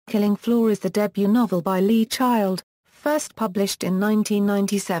Killing Floor is the debut novel by Lee Child, first published in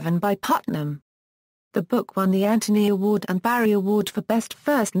 1997 by Putnam. The book won the Anthony Award and Barry Award for Best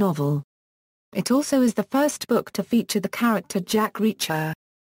First Novel. It also is the first book to feature the character Jack Reacher.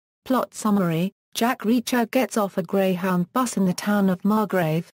 Plot summary: Jack Reacher gets off a Greyhound bus in the town of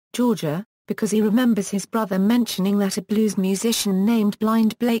Margrave, Georgia, because he remembers his brother mentioning that a blues musician named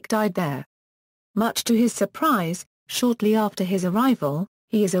Blind Blake died there. Much to his surprise, shortly after his arrival,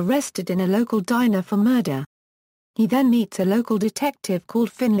 he is arrested in a local diner for murder. He then meets a local detective called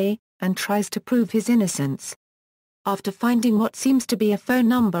Finley, and tries to prove his innocence. After finding what seems to be a phone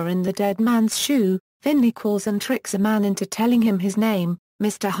number in the dead man's shoe, Finley calls and tricks a man into telling him his name,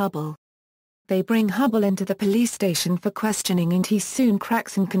 Mr. Hubble. They bring Hubble into the police station for questioning and he soon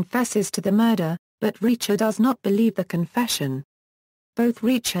cracks and confesses to the murder, but Reacher does not believe the confession. Both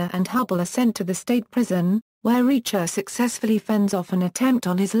Reacher and Hubble are sent to the state prison, where Reacher successfully fends off an attempt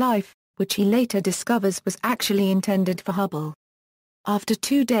on his life, which he later discovers was actually intended for Hubble. After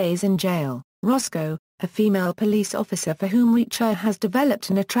 2 days in jail, Roscoe, a female police officer for whom Reacher has developed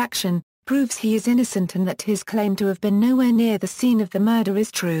an attraction, proves he is innocent and that his claim to have been nowhere near the scene of the murder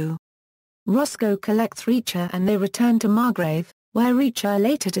is true. Roscoe collects Reacher and they return to Margrave, where Reacher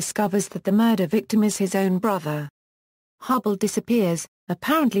later discovers that the murder victim is his own brother. Hubble disappears,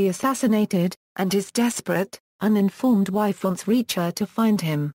 apparently assassinated, and his desperate, uninformed wife wants Reacher to find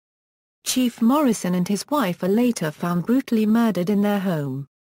him. Chief Morrison and his wife are later found brutally murdered in their home.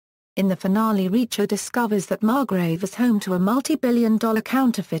 In the finale, Reacher discovers that Margrave is home to a multi-billion-dollar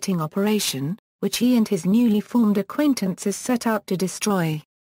counterfeiting operation, which he and his newly formed acquaintances set out to destroy.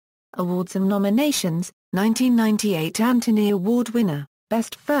 Awards and nominations: 1998 Anthony Award winner,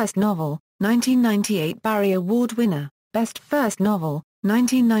 Best First Novel; 1998 Barry Award winner, Best First Novel;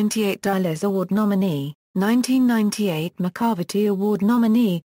 1998 Dylas Award nominee; 1998 McCarthy Award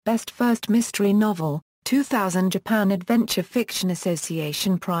nominee, Best First Mystery Novel; 2000 Japan Adventure Fiction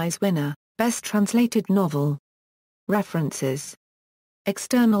Association Prize winner, Best Translated Novel. References.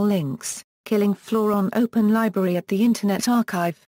 External links: Killing Floor on Open Library at the Internet Archive.